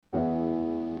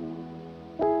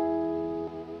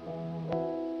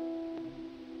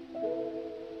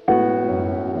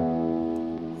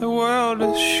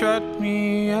world has shut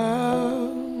me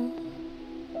out.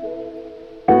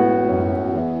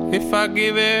 If I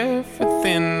give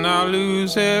everything, I'll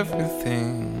lose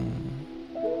everything.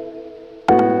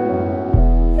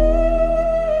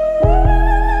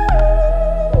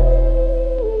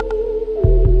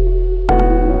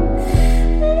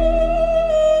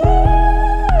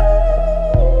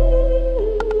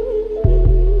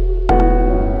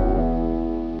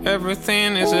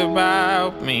 Everything is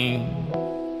about me.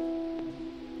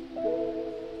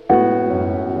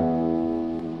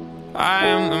 I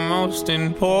am the most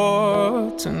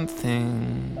important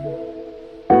thing.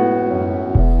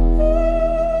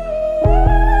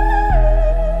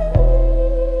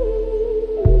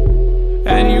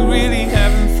 And you really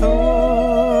haven't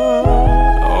thought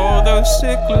all those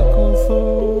cyclical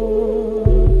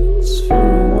thoughts for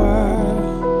a while.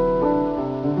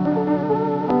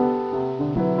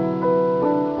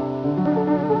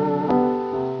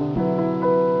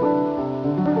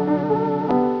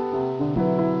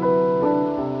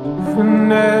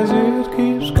 And as it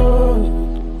keeps going,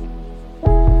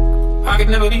 I could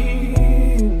never be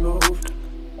involved.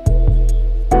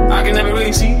 I could never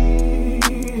really see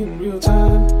in real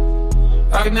time.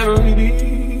 I could never really be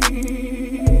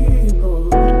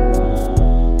involved.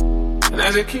 And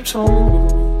as it keeps on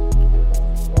going,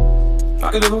 I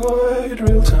could avoid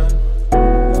real time.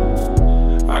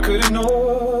 I could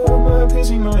ignore my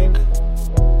busy mind.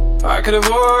 I could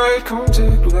avoid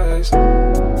contact with eyes.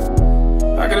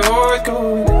 I could avoid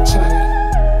going inside.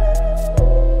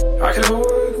 I could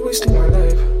avoid wasting my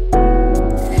life.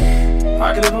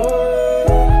 I could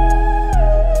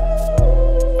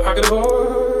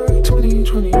avoid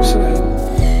 2020 style.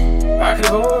 I could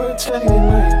avoid standing in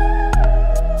line.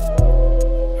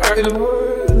 I could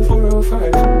avoid the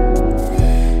 405.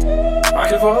 I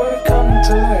could avoid coming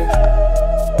to life.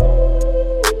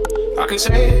 I could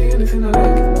say anything I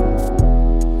like.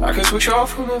 I could switch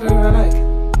off whenever I like.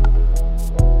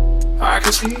 I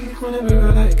can sleep whenever I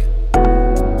like.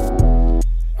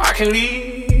 I can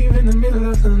leave in the middle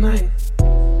of the night.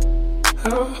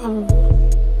 Oh,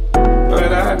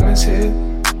 but I miss it.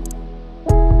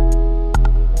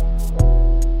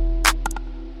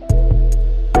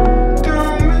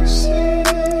 Don't miss it.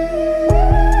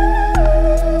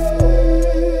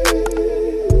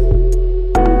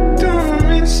 Don't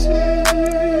miss it.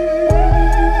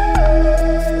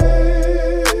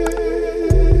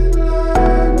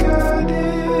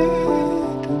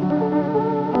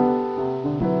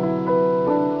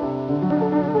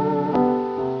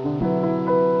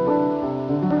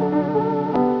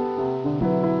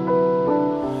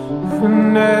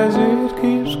 And as it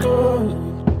keeps going,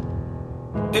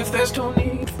 if there's no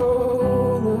need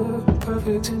for the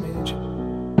perfect image,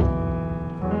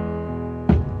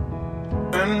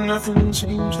 and nothing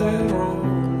seems that wrong,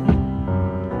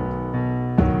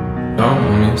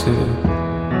 don't miss it.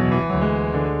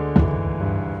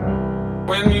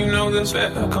 When you know there's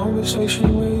that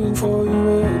conversation waiting for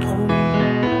you at home,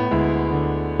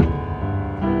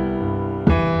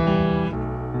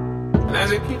 and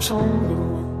as it keeps on going,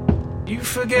 you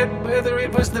forget whether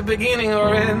it was the beginning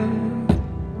or end.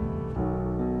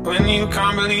 When you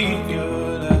can't believe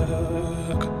your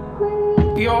luck,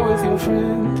 you're with your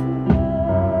friend.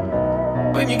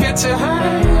 When you get to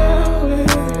hang out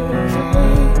with your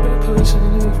favorite person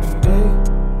every day.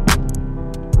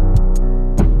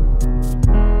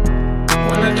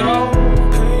 When the dull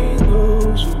pain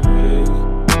goes away,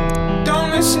 don't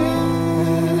miss it.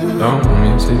 Don't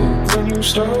miss it. When you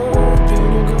stop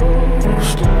being a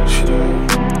ghost in the show,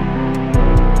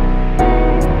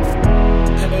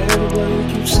 and everybody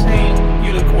keeps saying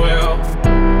you look well.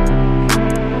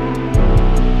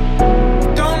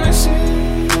 Don't miss it.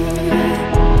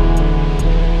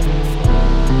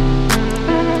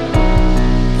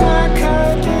 Like I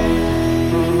did.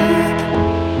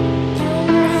 Don't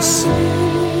miss it.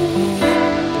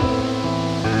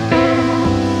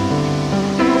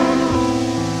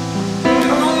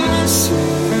 Don't miss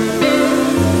it.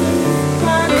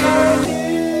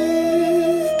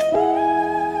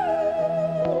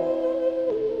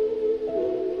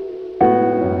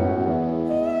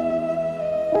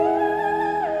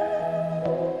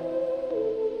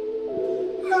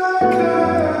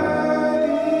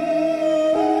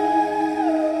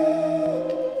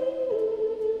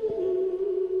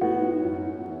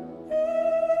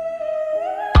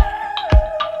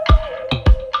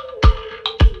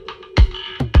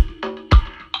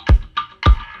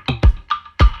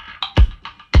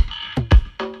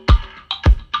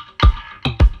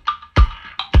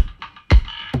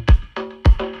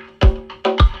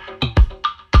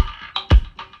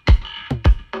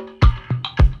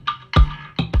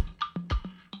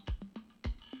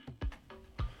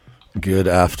 Good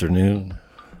afternoon.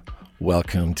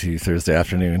 Welcome to Thursday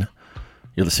afternoon.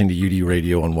 You're listening to UD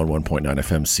Radio on 11.9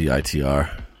 FM CITR.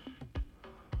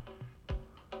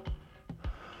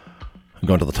 I'm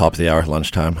going to the top of the hour,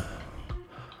 lunchtime.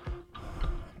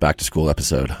 Back to school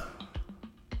episode.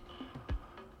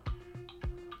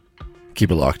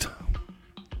 Keep it locked.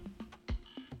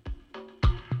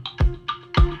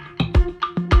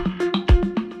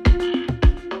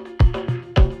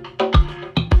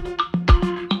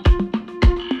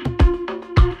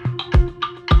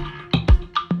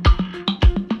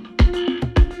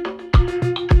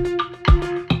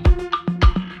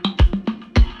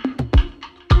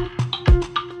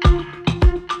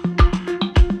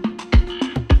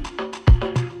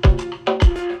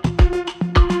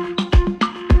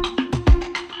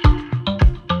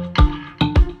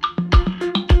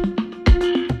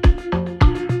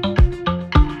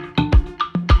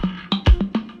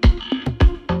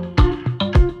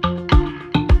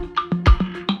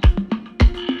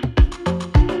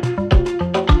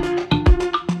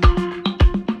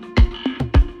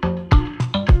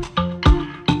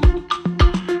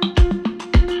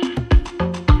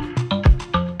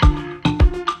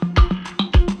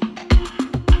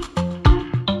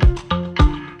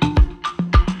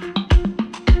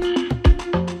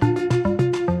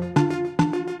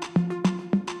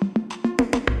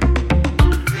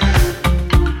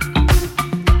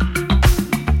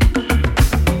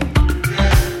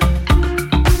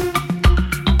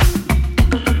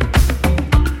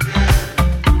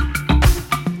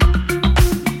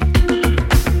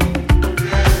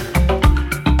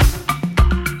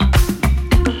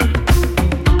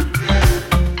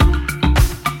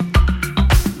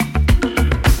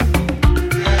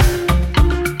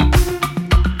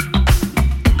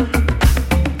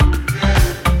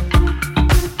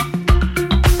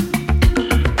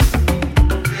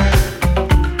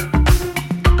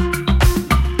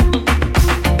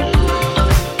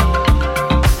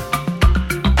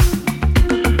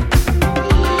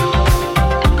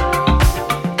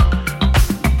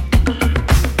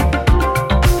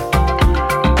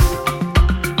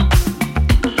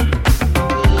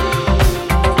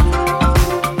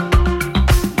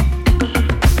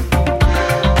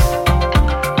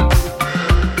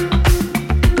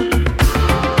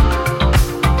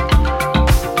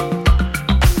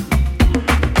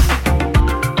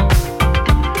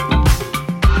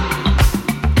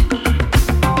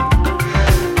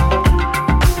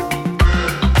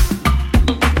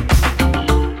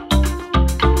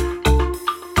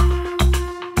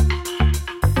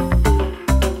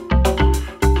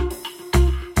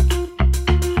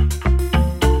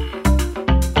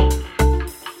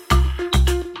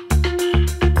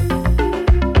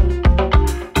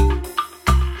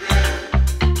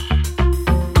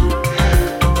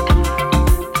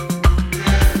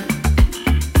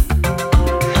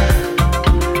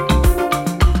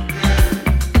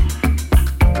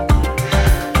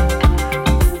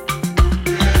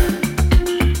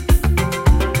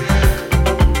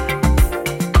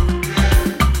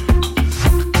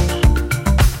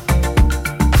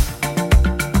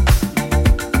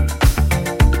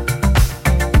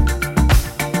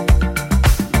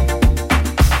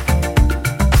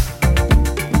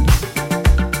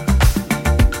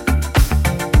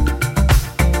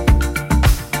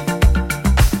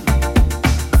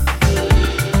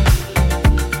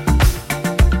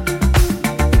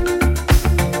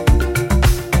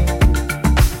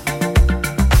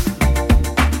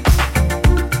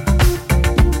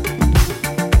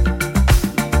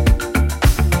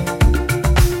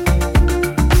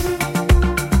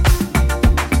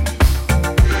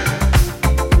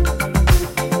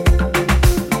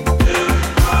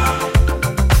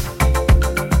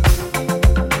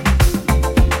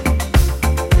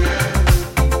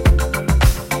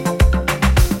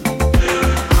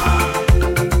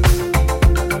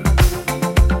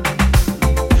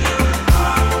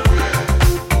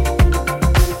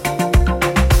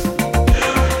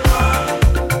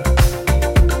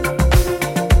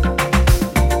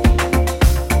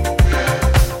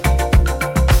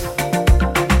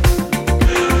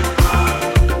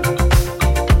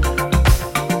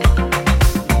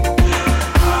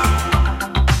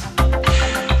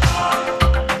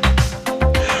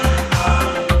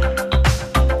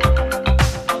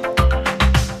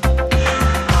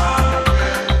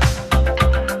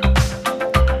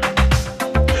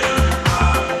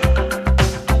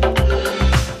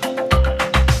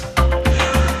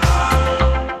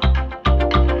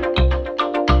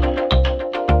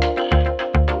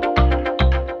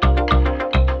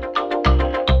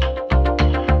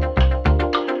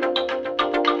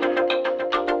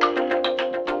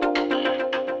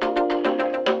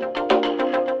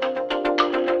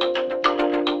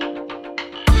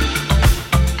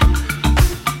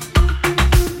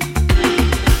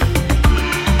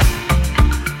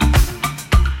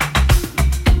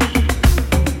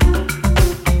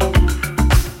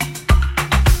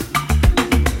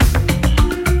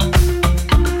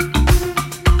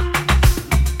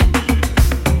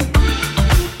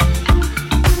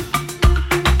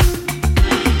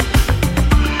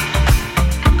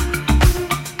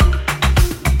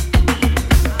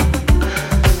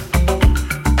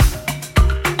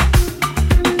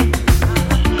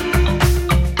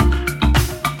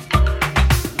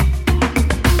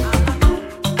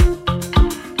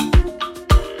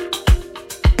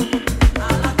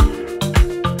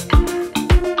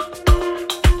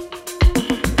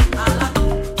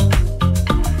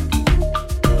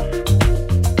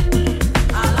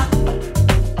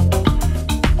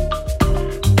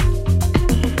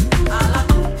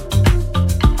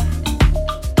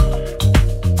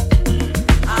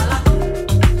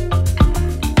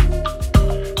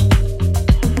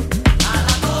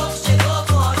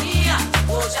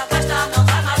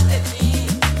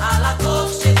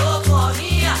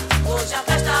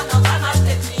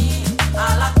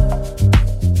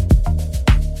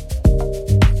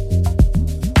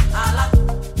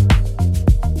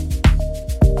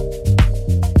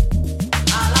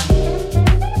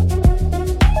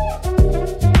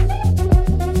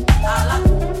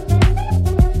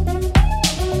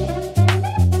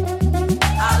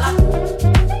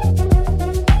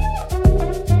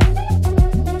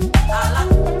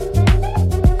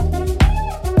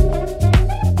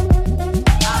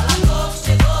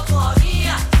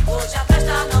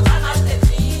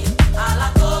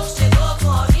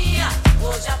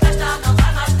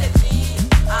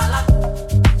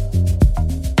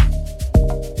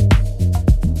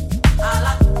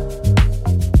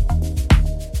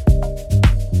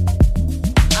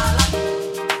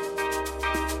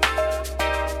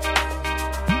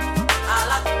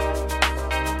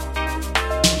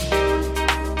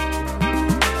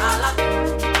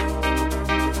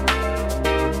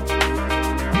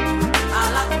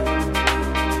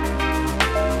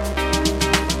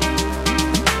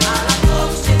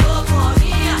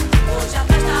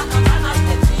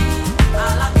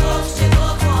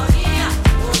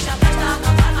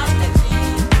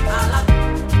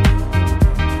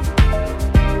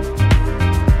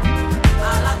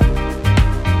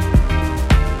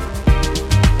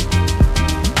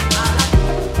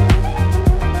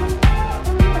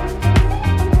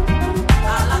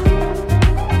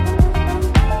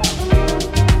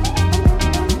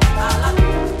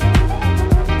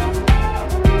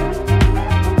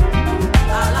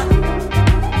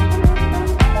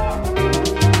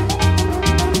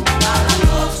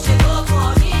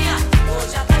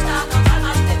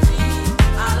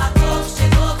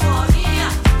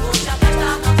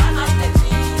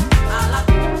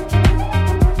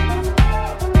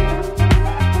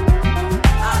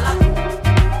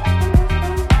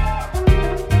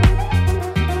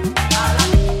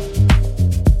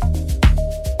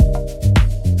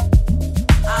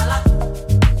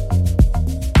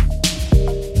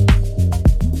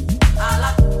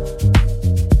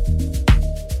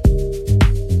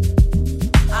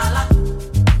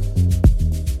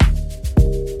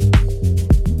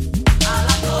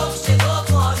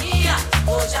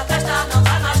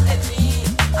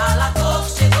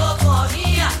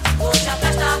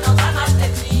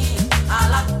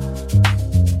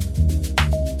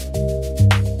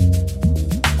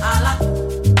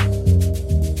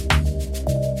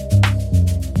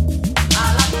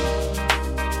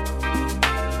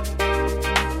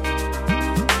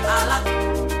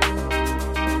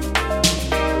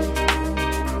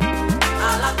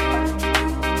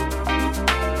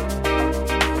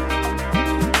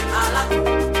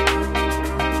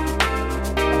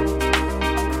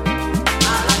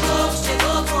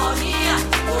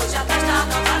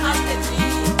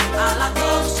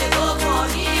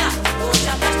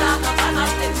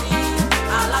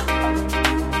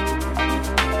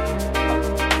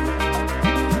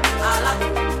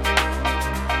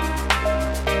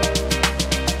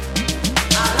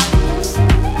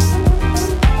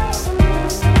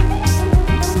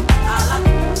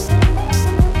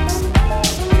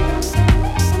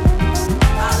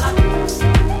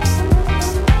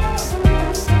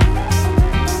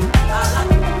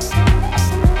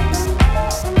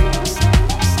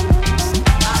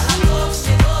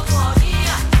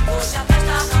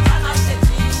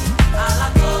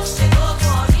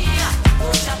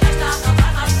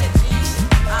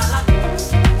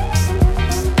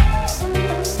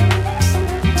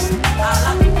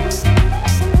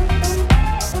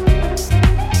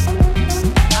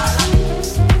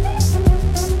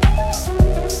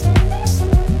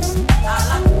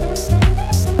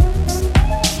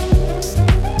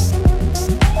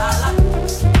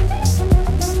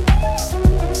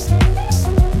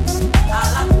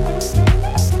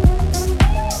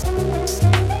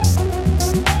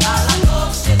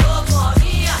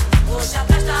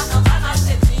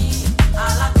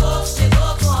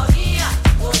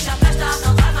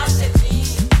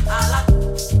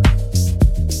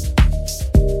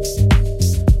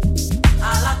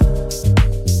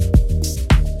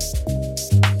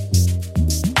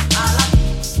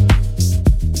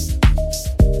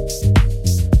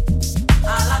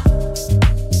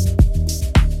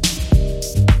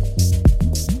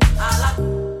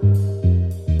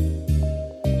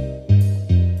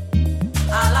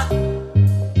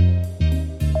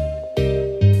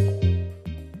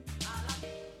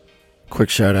 quick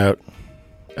shout out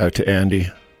to Andy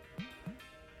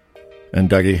and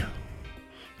Dougie,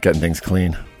 getting things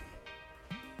clean.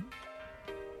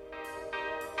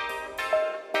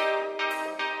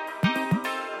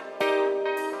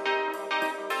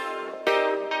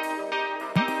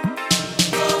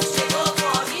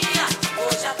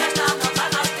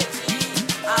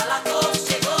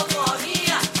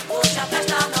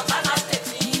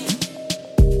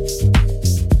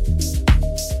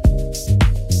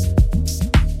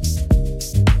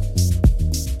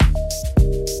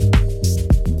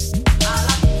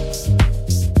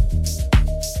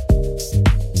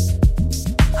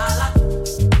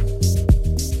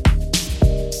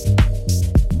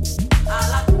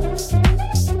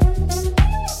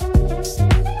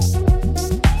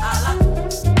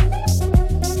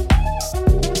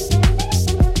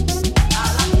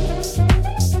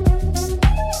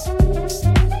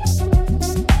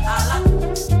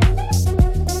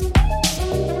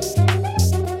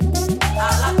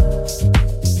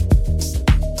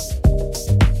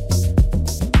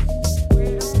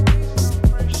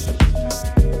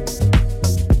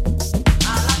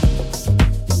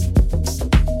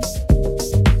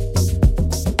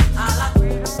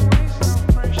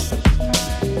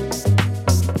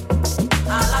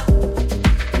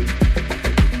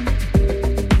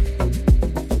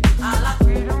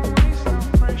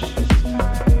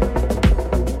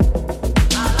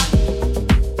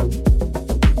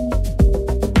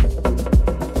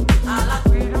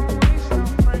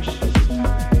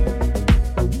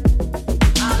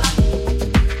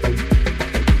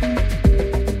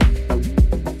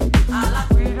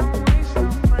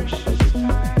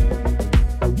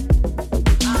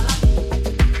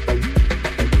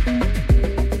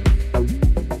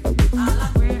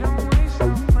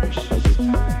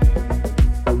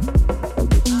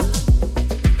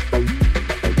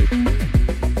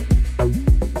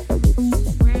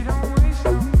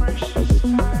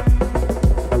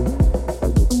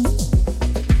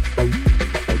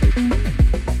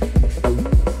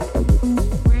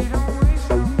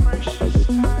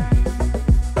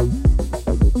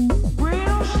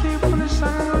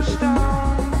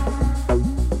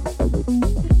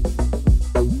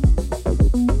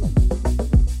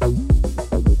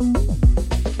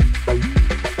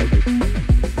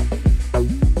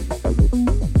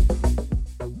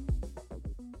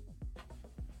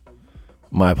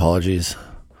 My apologies.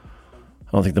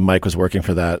 I don't think the mic was working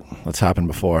for that. That's happened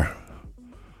before.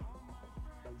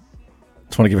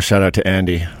 Just want to give a shout out to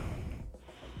Andy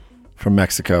from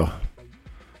Mexico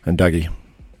and Dougie,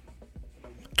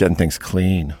 getting things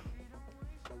clean.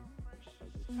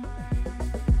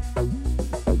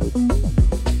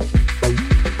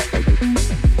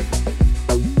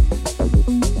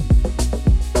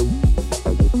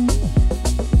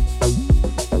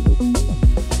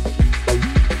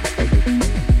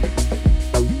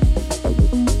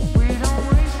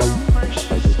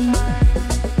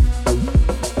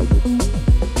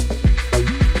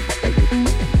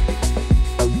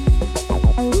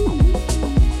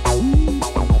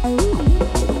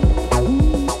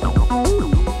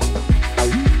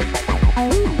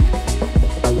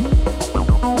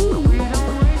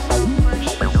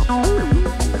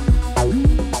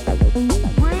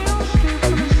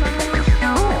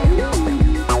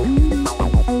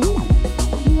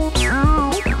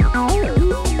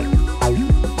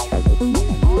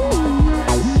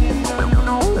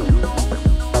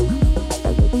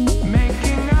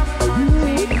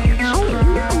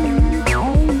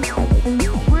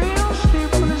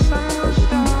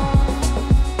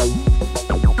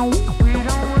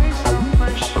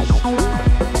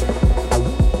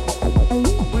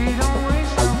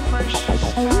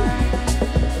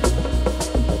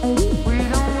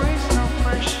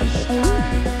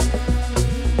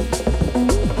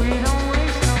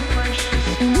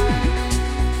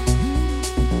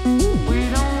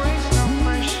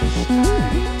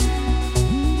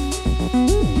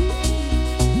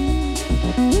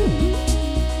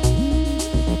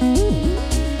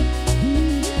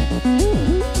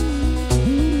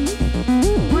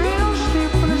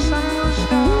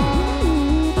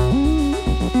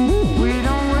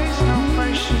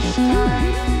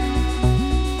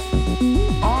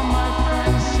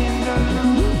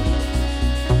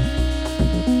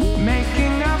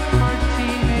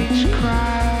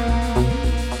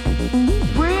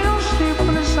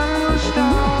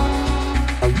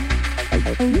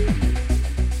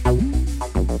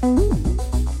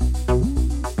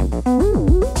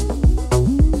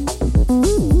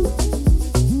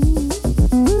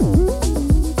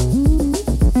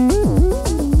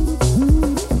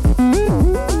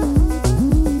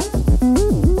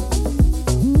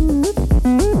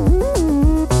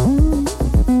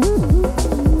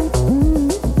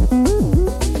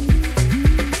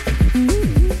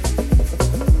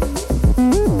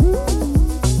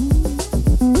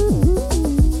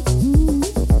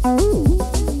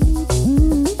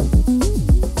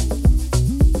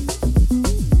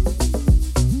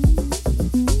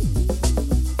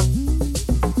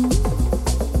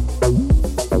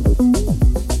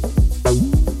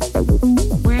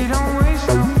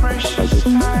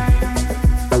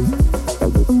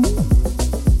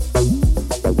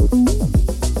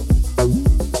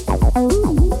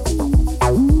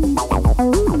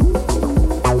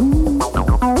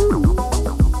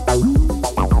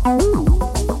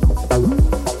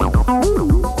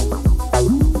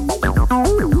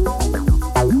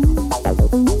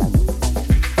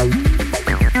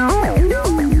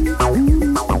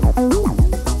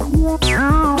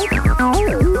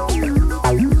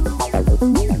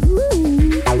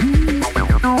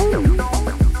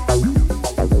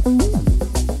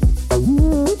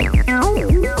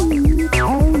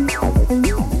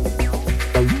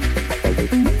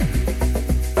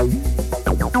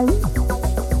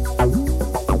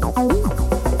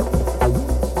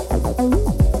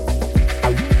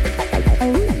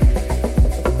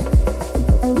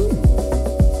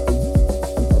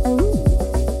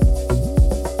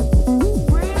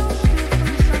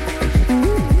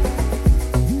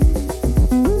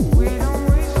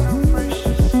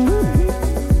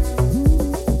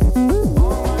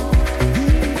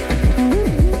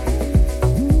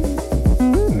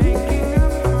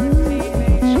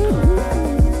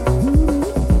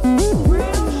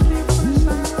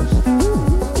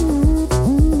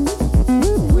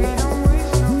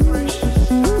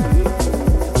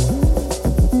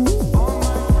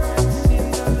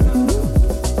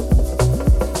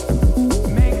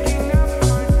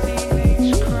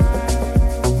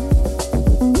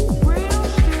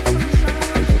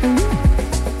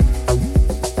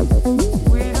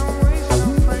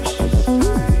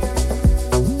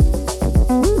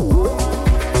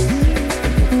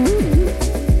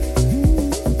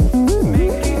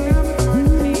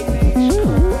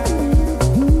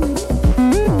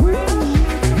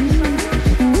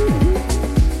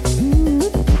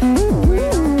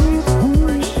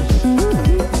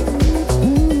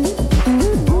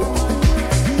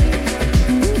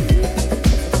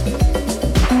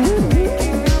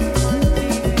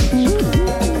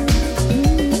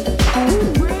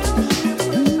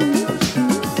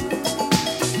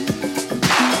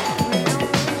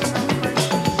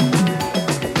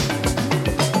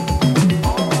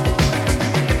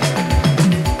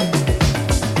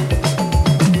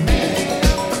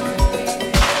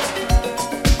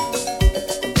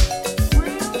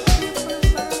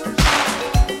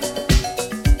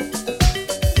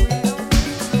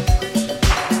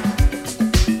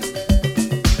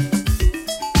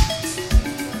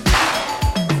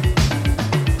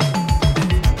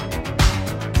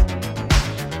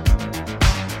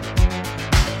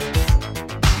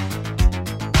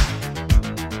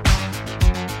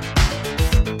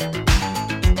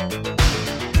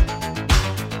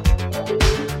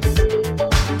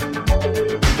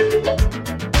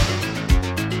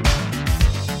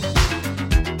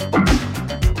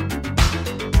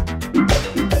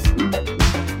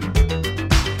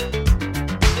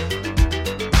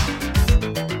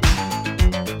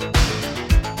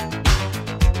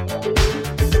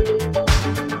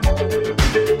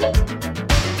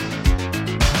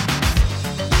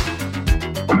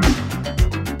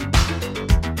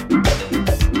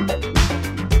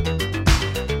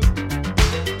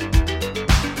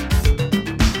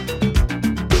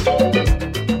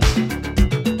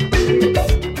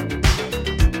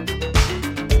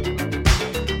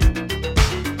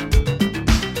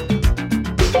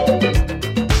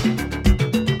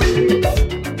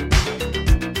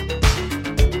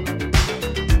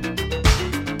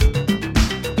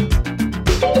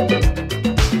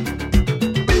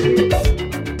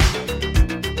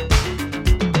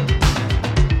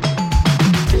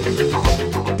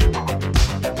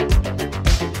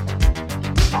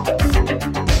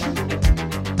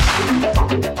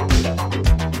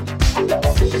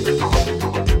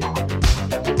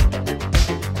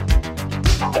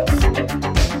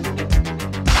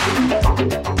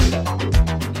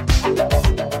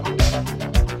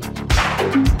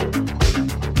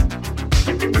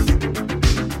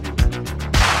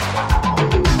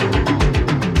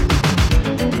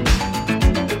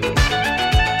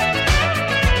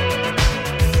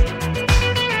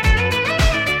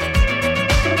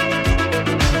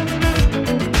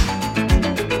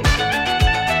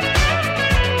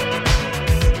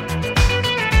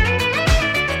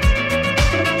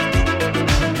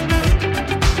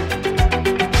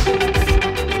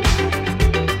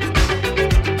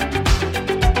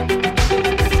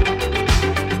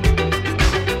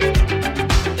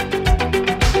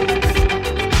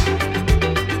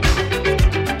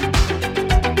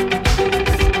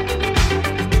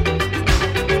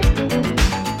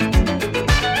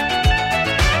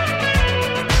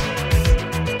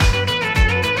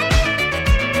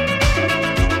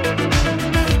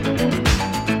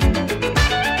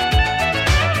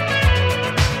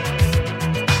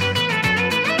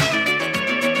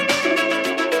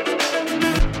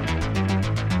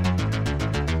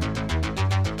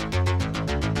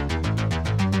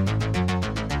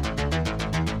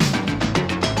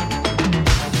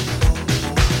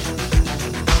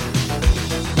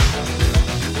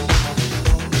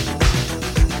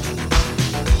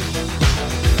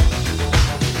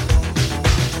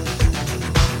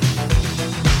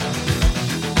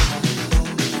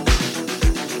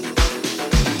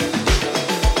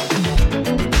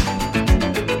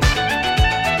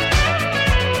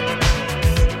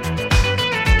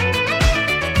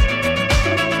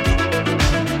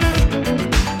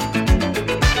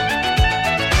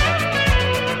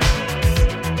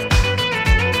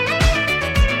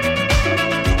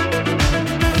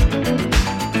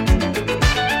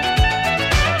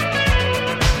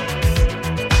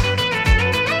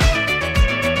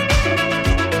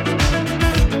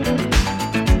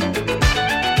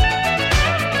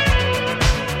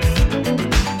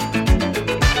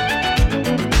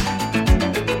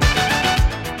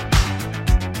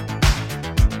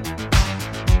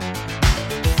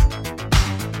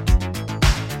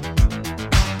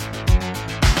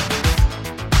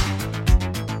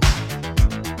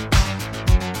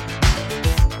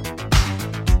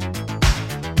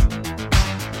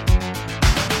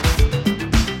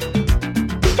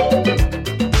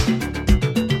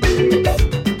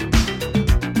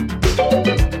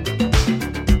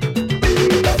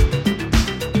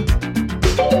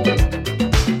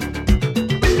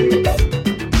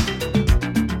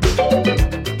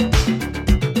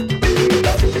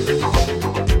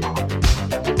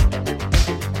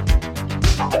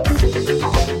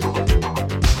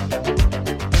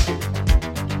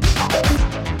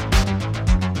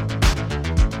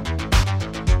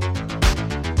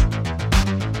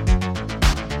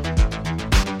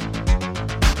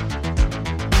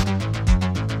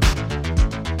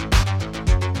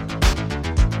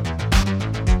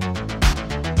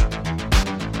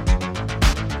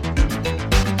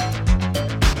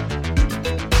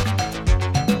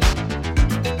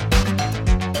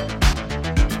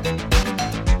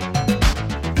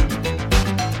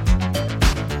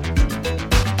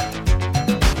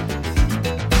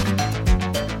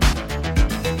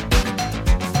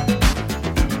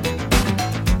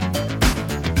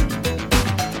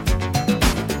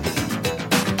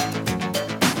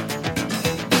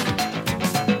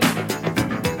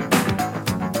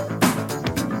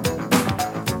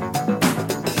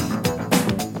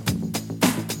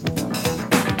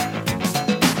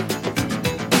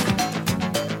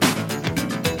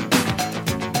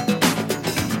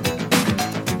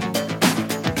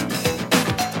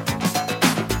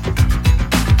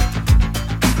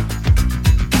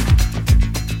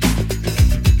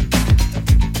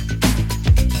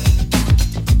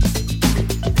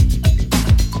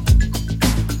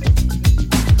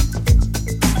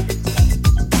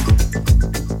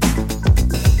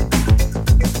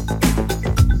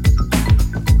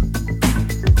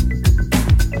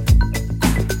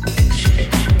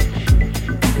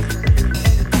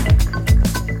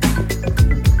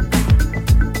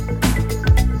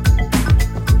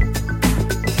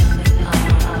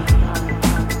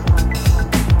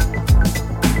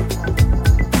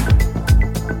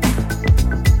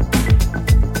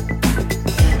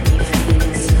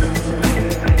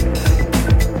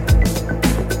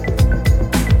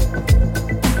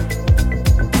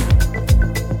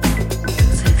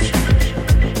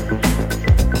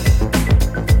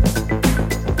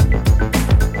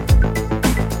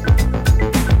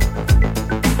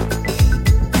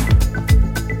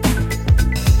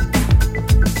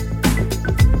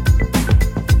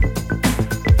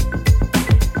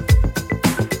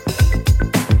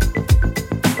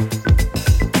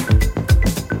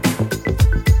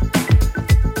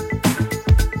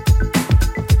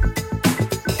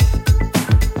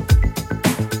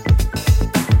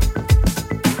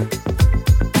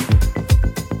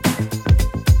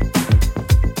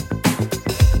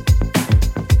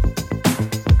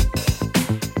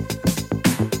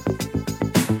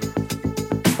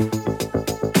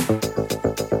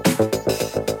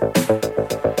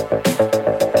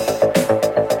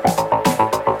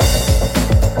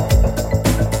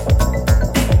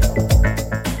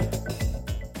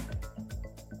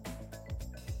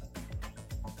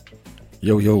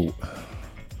 Yo, yo.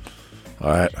 All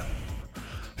right.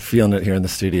 Feeling it here in the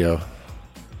studio.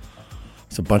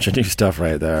 It's a bunch of new stuff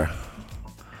right there.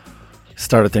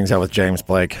 Started things out with James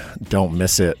Blake, Don't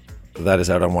Miss It. That is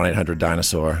out on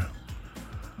 1-800-Dinosaur.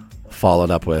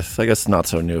 Followed up with, I guess not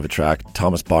so new of a track,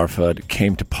 Thomas Barfoot,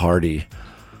 Came to Party.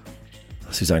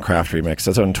 Suzanne Craft remix.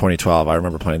 That's out in 2012. I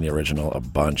remember playing the original a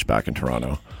bunch back in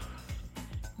Toronto.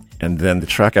 And then the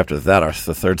track after that,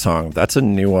 the third song, that's a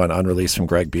new one, unreleased from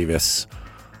Greg Beavis.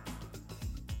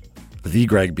 The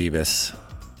Greg Beavis.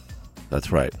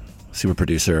 That's right. Super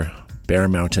producer, Bear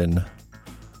Mountain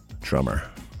drummer.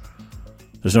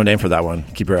 There's no name for that one.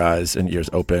 Keep your eyes and ears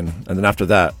open. And then after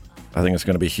that, I think it's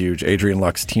going to be huge. Adrian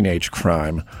Luck's Teenage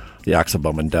Crime, the Axel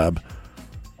Bowman dub.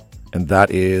 And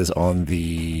that is on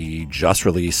the just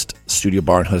released Studio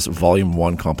Barnhouse Volume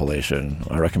 1 compilation.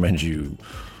 I recommend you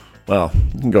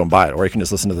can go and buy it, or you can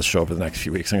just listen to the show for the next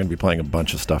few weeks. I'm going to be playing a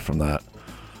bunch of stuff from that.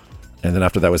 And then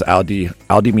after that was Aldi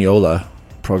Miola,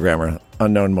 Programmer,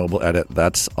 Unknown Mobile Edit.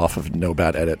 That's off of No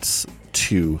Bad Edits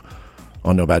 2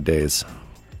 on No Bad Days.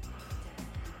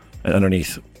 And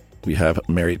underneath, we have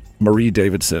Marie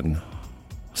Davidson.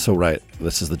 So right,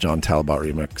 this is the John Talbot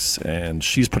remix, and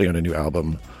she's putting out a new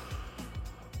album.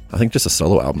 I think just a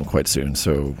solo album quite soon,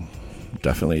 so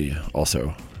definitely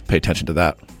also pay attention to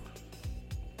that.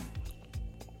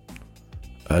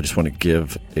 I just want to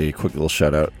give a quick little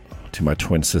shout out to my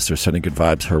twin sister, sending good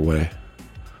vibes her way.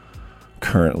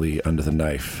 Currently under the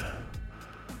knife,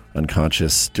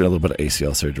 unconscious, doing a little bit of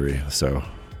ACL surgery, so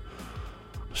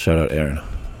shout out Erin.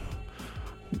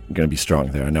 I'm going to be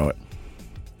strong there, I know it.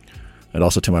 And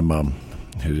also to my mom,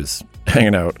 who's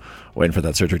hanging out, waiting for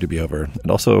that surgery to be over.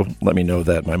 And also let me know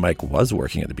that my mic was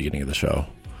working at the beginning of the show.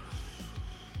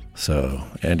 So,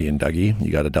 Andy and Dougie,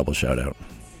 you got a double shout out.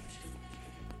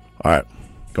 All right,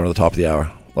 going to the top of the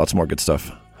hour. Lots more good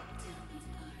stuff.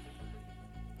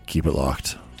 Keep it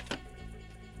locked.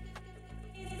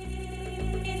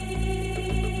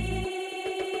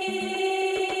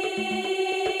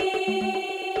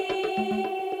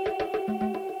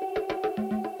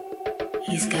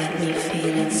 He's got me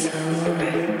feeling so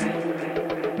right.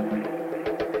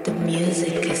 The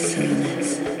music is so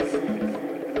nice.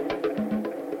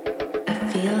 I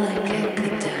feel like I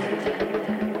could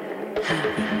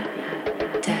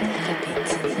die happy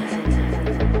tonight.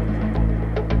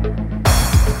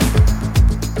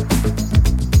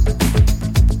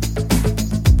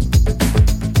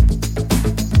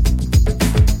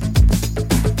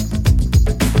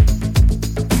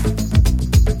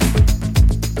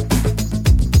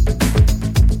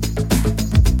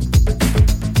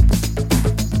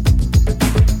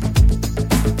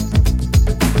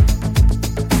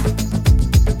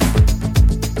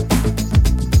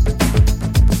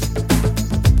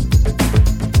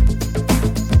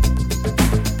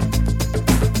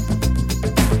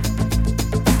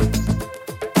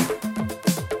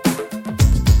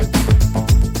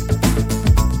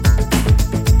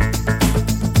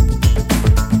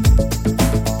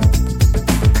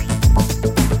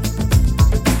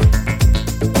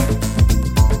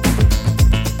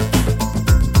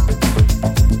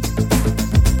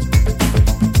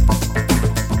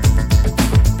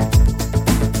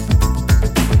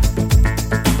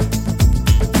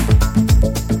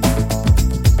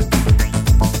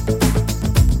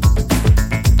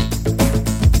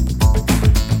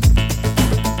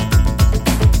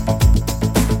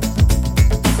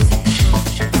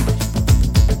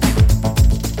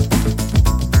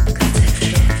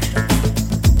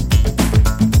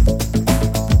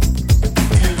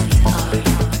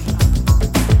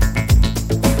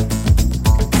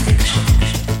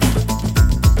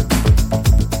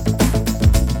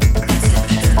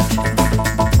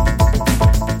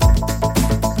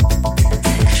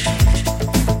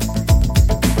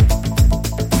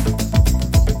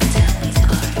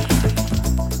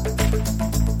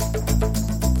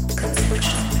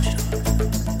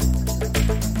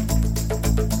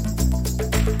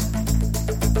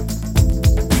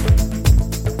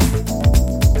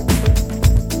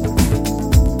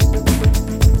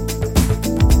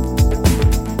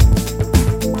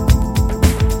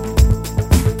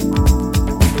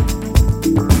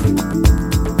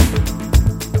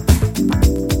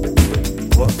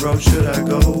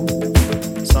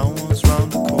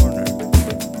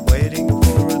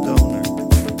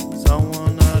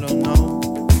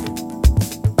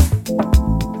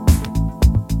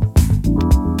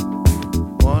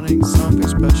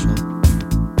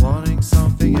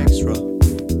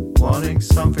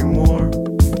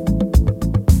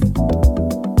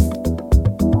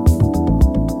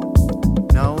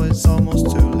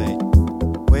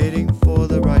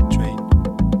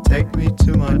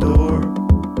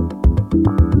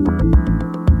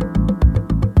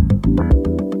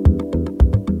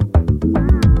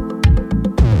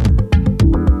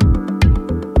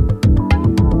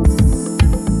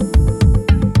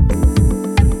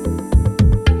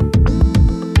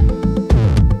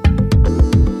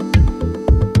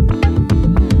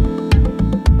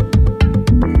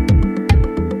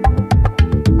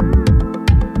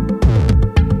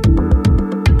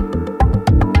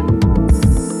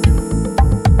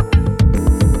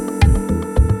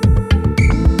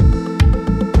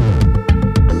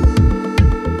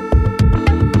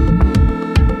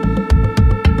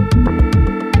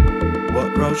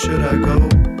 should I go?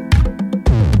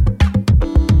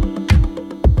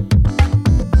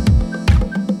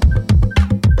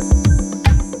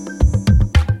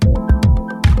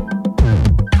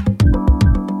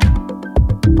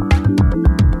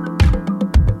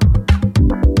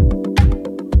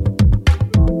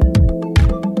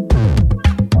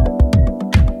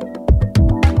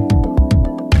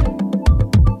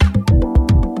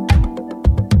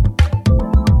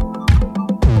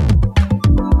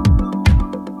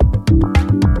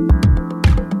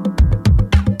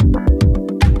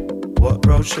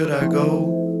 Should I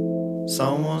go?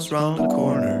 Someone's round the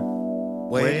corner,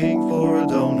 waiting for a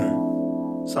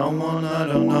donor. Someone I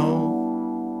don't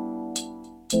know.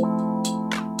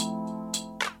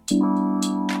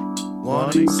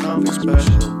 Wanting something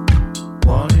special,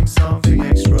 wanting something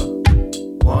extra,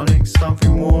 wanting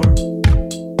something more.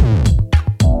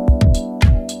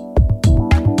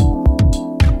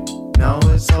 Now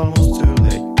it's almost too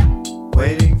late,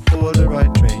 waiting for the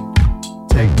right train.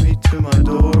 Take me to my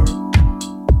door.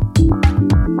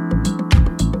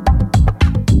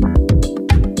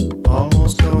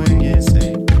 Almost going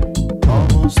insane,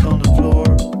 almost on the floor,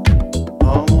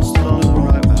 almost on the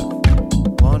right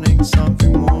path, wanting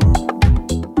something more.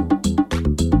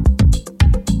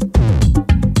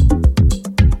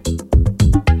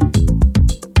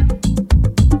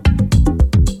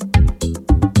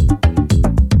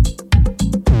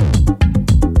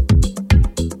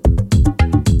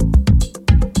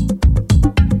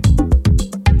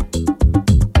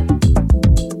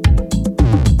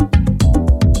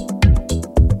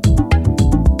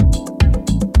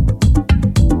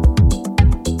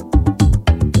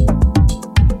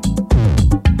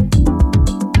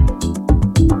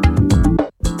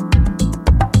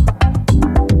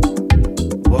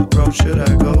 Should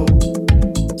I go?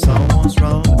 Someone's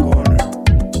round the corner,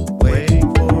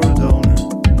 waiting for a donor.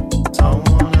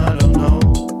 Someone I don't know.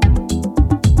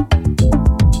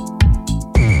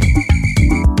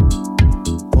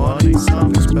 Wanting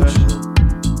something special,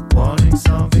 wanting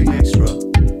something extra,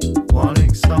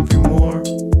 wanting something more.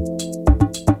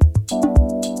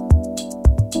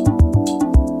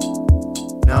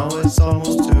 Now it's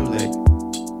almost too late,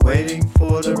 waiting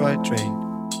for the right train.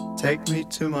 Take me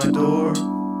to my door.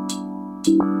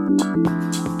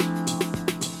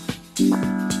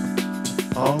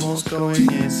 Almost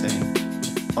going insane,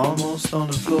 almost on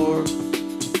the floor,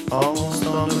 almost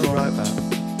on the right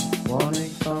path,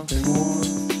 wanting something more.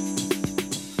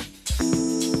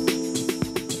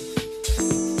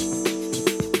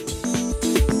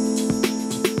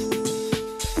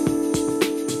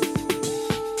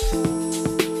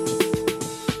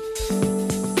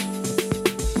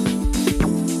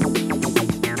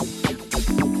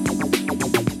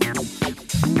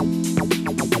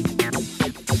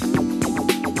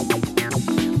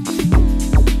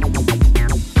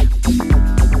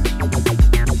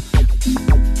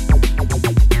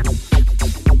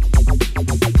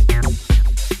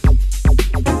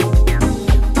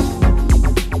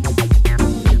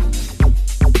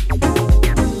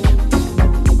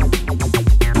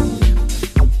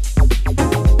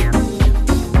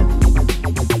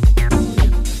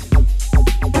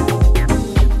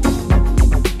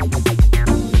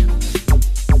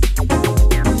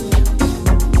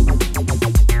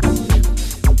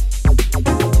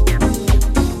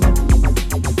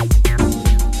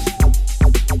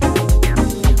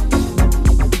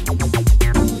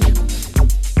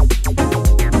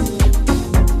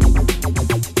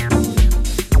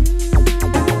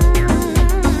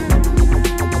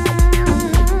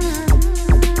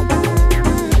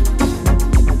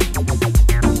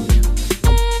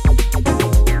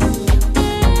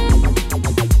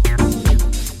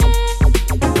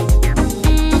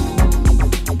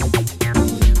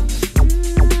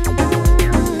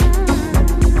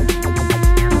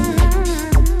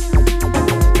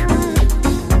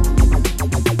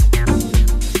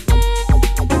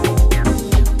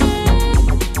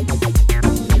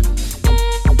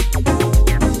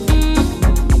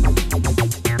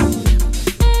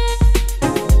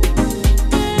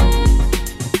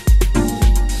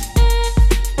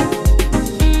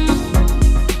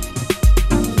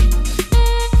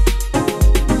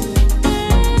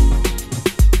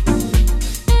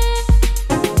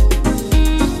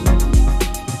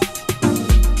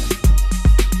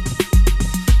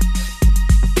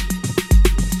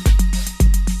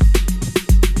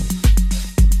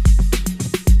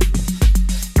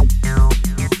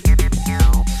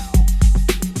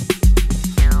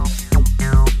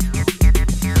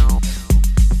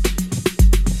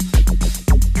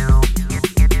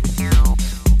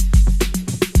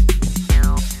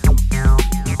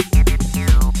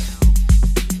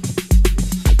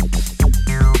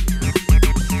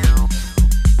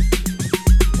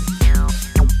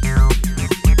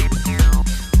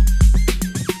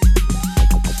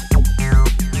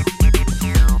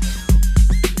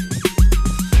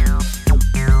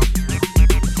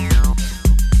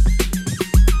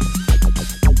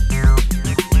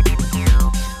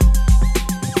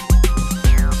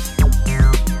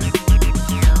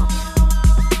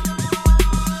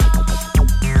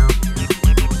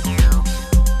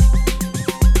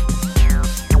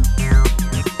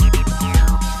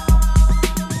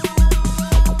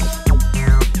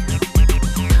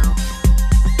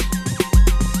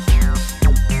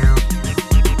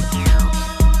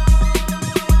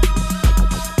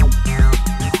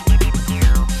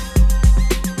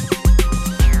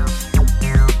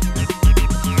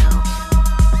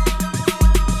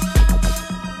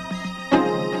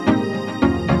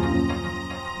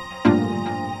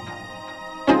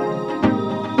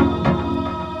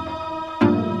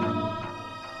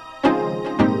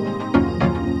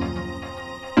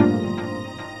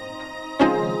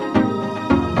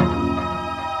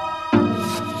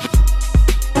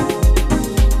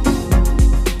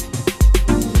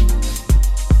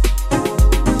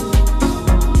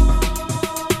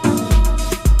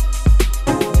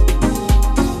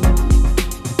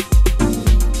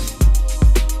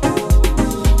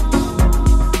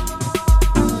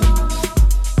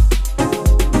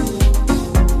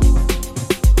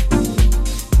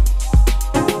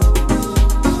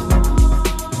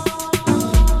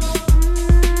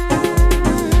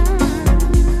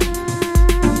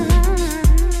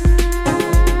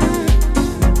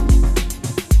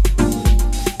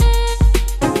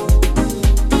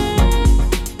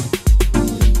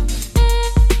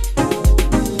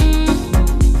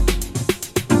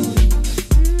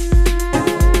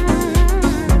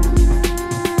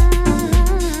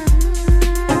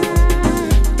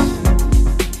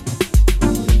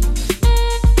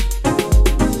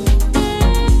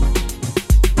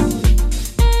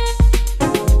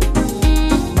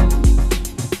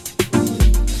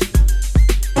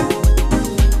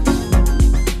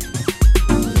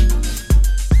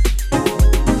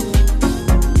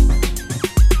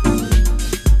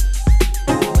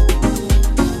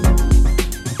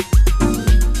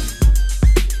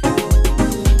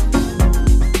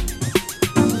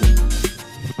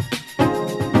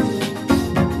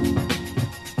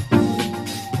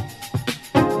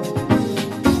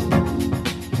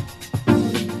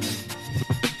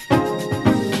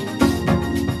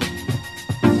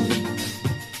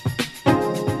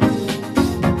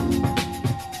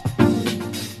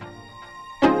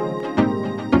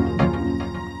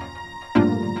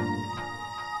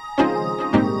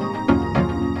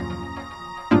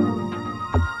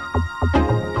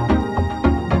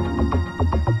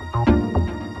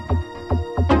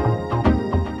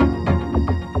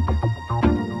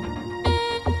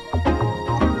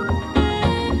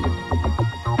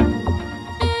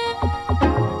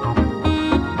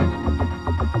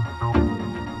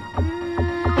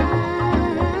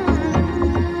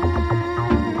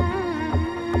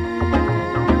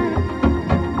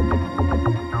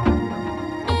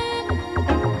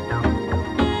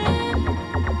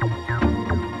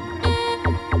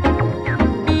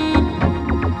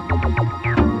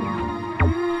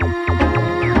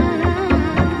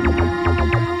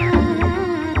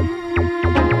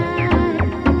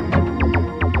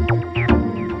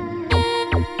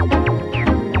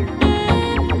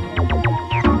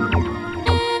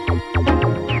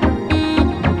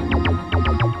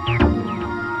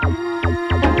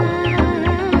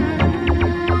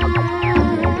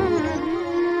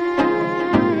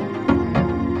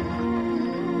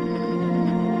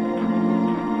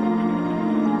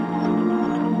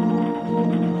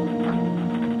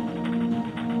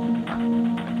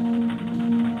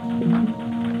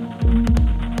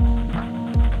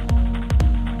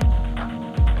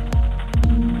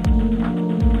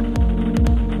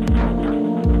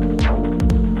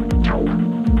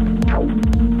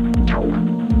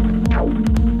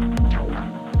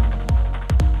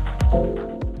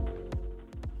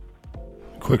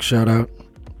 quick shout out.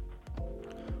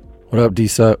 What up,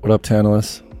 D-Sut? What up,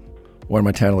 Tantalus? Wearing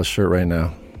my Tantalus shirt right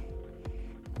now.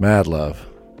 Mad love.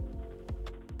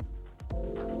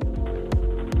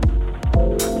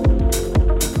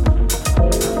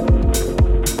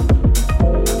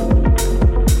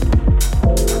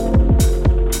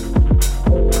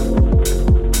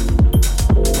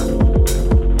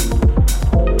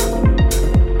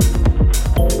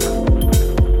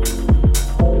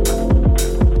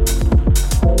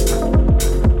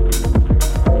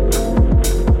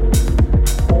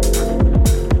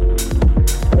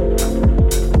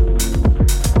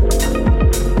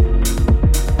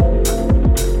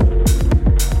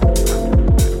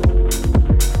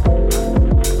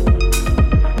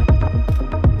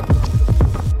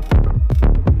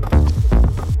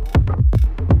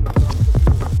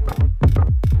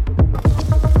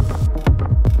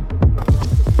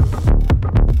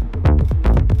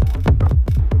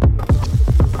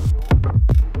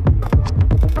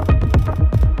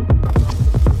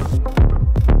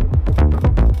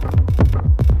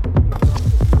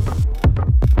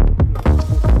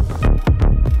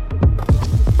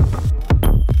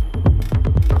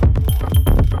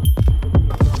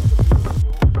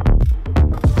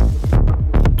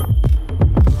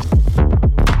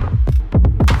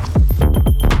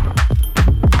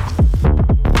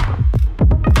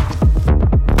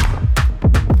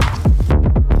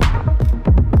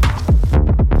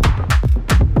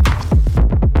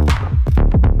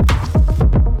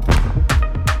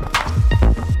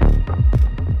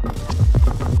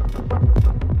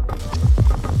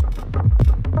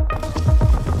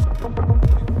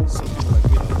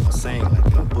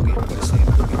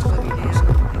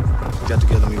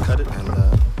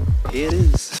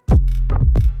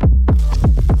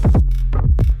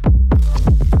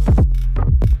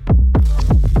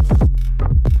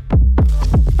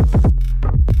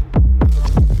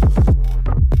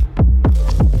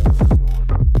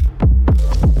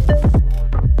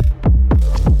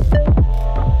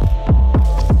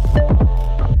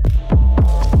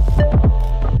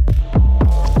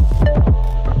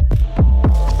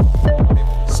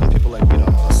 Some people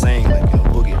saying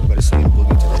boogie, everybody's saying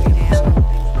boogie to that.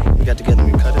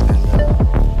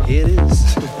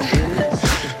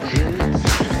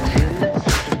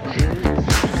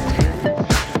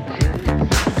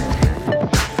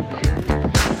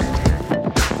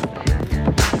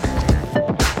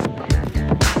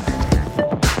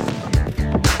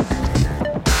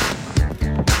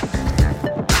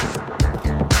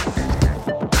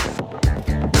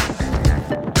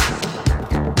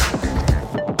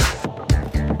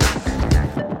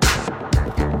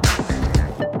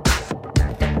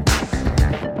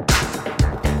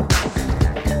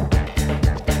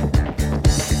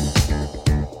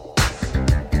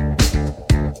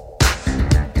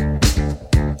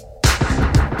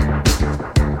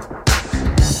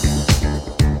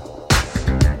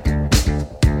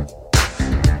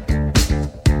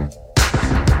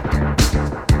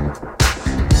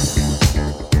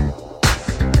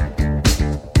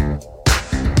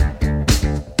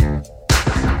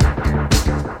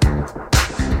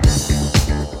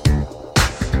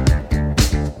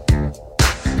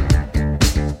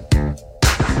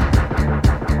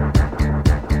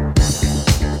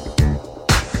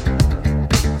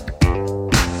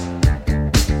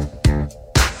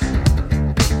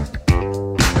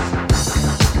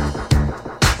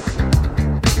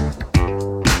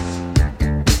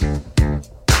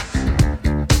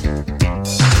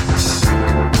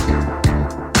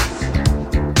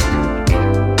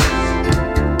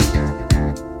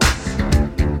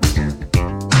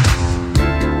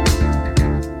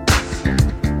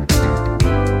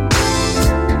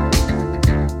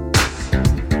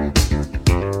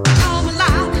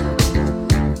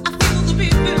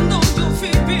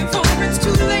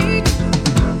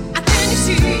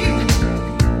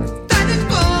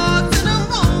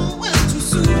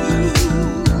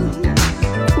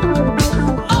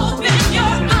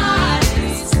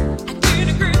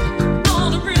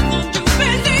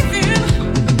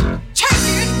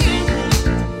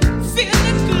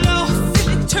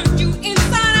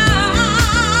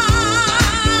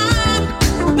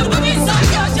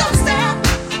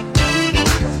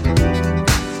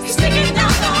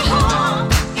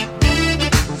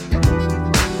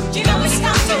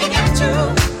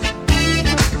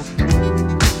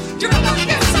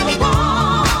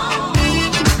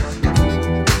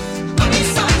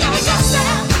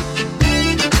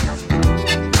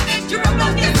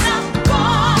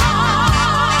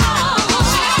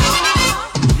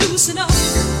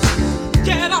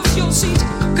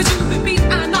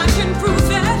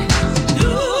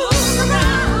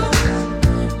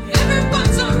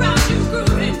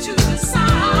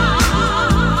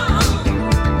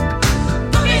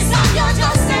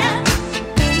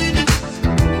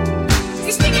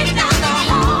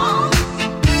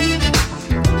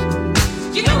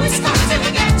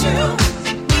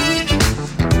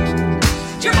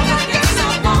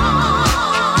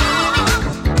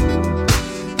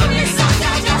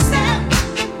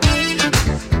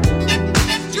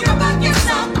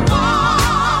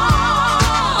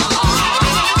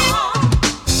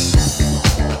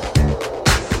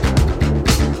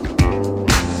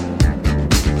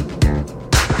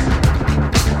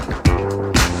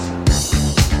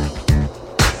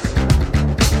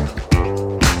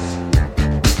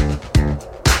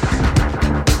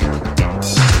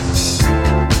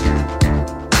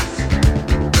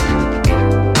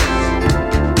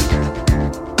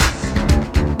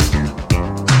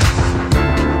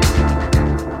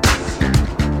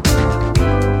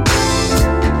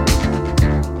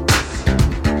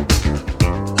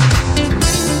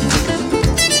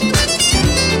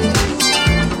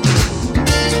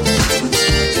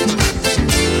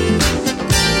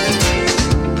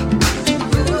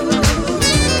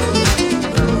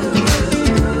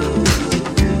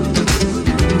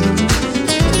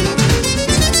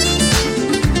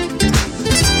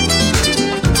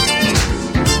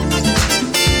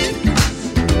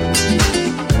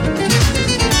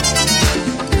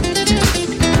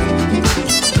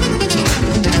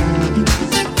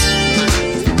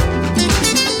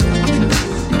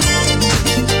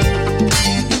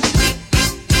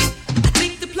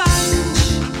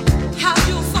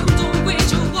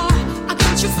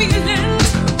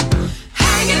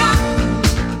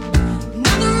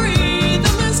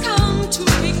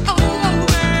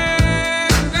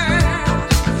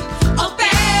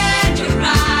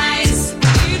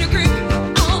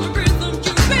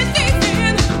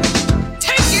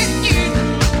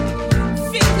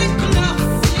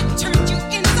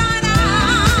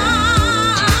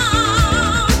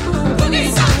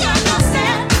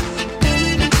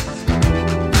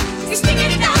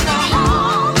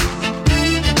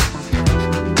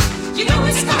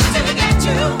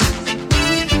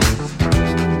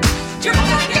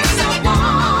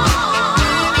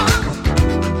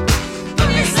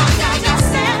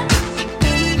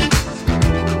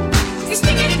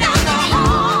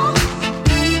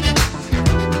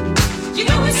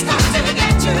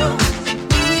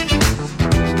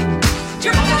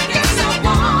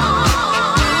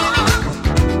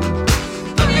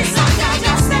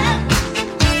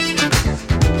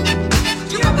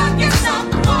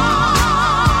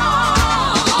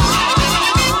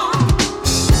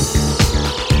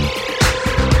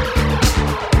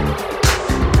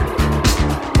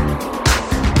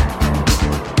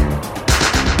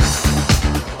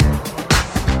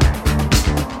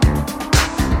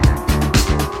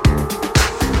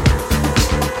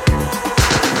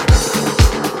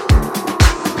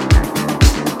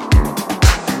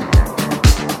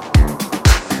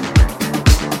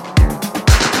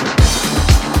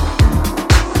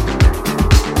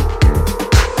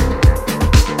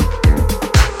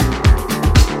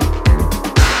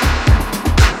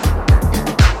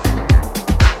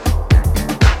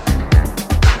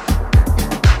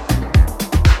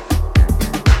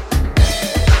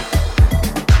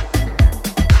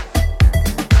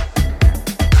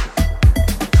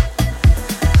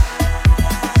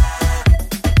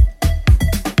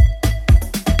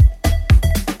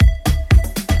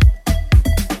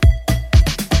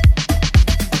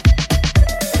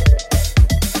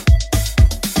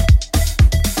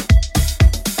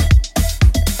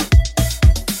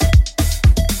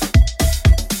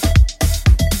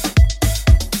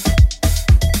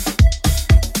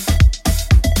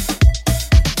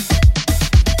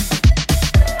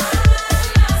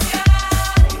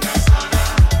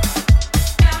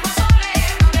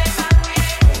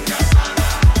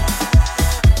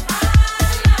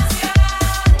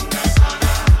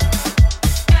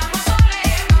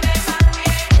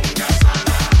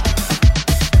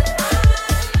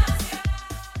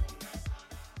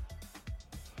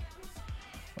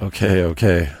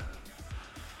 Okay.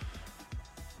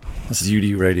 This is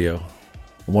UDU Radio,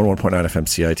 101.9 FM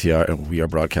CITR, and we are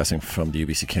broadcasting from the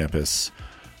UBC campus.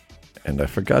 And I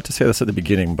forgot to say this at the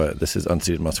beginning, but this is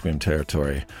unceded Musqueam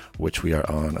territory, which we are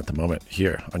on at the moment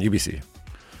here on UBC.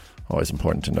 Always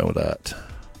important to know that.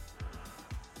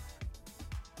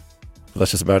 But that's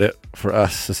just about it for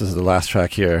us. This is the last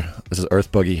track here. This is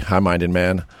Earth Boogie, High Minded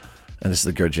Man, and this is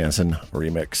the Gerd Janson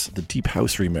remix, the Deep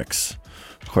House remix,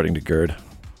 according to Gerd.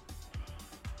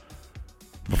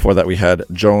 Before that, we had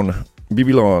Joan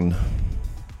Bibilon.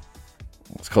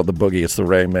 It's called The Boogie. It's the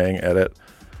Ray Mang edit.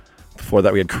 Before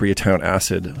that, we had Koreatown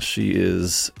Acid. She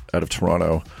is out of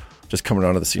Toronto, just coming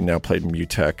onto the scene now. Played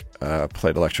Mutech,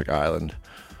 played Electric Island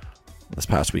this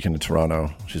past weekend in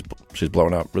Toronto. She's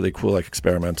blown up. Really cool, like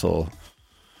experimental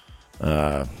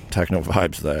techno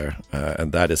vibes there.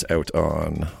 And that is out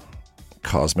on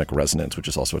Cosmic Resonance, which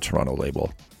is also a Toronto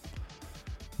label.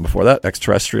 Before that,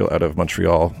 Extraterrestrial out of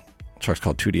Montreal. The track's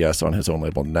called 2DS on his own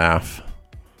label, NAF.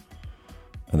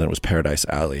 And then it was Paradise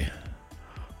Alley,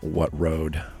 What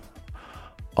Road,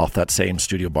 off that same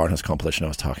Studio Barnhouse compilation I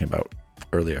was talking about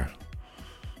earlier.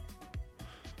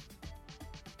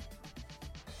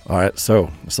 All right, so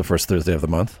it's the first Thursday of the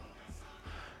month.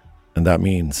 And that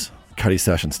means Cuddy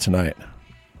Sessions tonight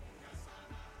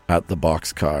at the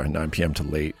Boxcar, 9 p.m. to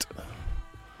late.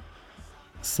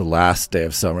 It's the last day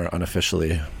of summer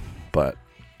unofficially, but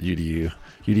UDU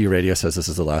Radio says this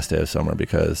is the last day of summer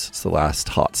because it's the last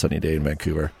hot sunny day in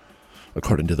Vancouver,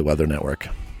 according to the Weather Network,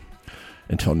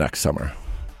 until next summer.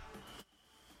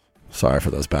 Sorry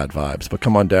for those bad vibes, but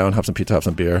come on down, have some pizza, have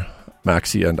some beer.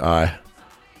 Maxie and I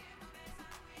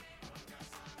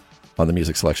on the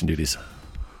music selection duties.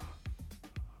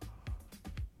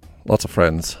 Lots of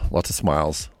friends, lots of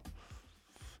smiles,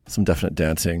 some definite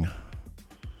dancing,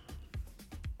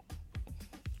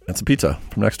 and some pizza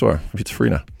from next door, from Pizza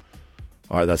Farina.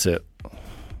 All right, that's it.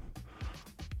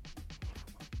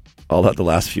 I'll let the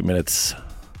last few minutes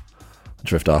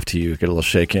drift off to you, get a little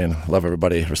shake in. Love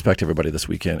everybody, respect everybody this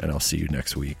weekend, and I'll see you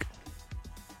next week.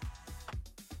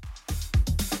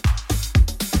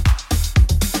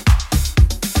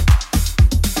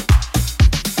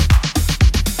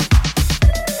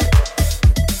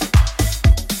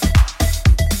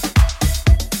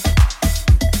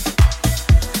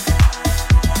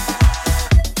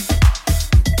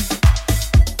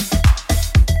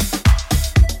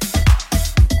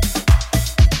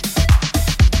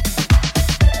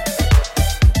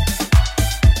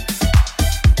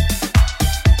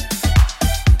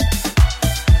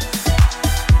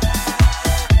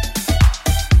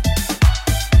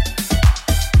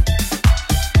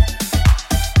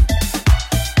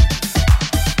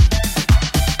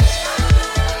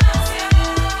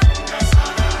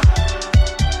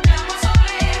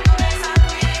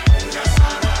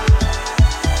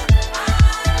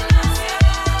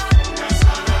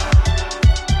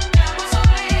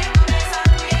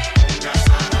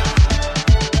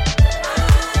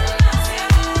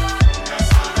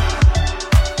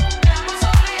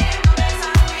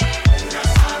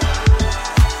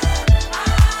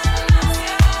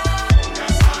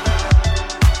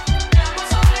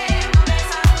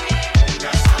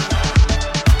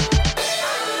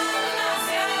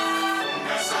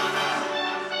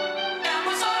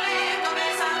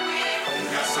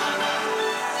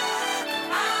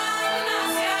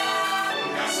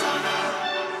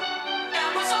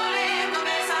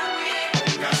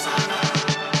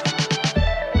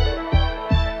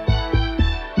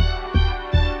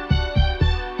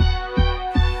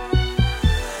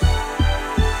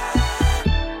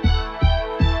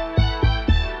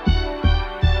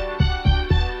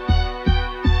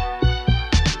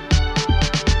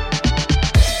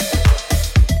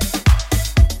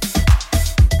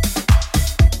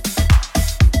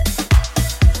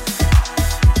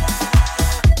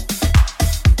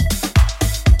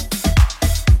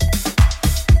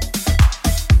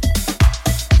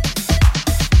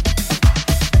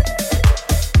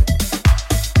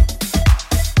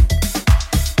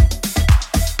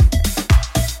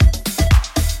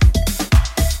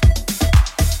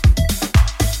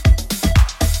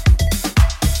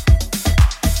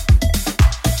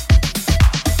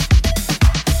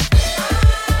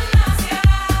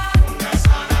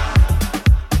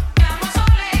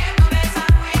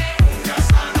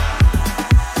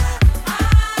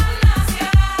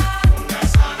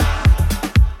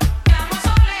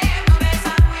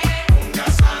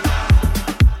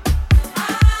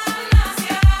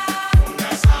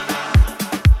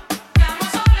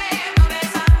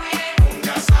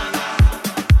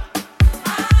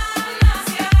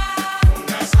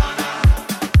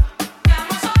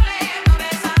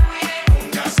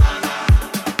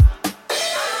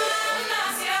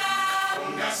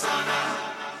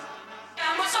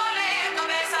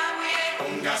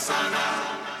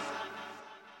 Ungasana.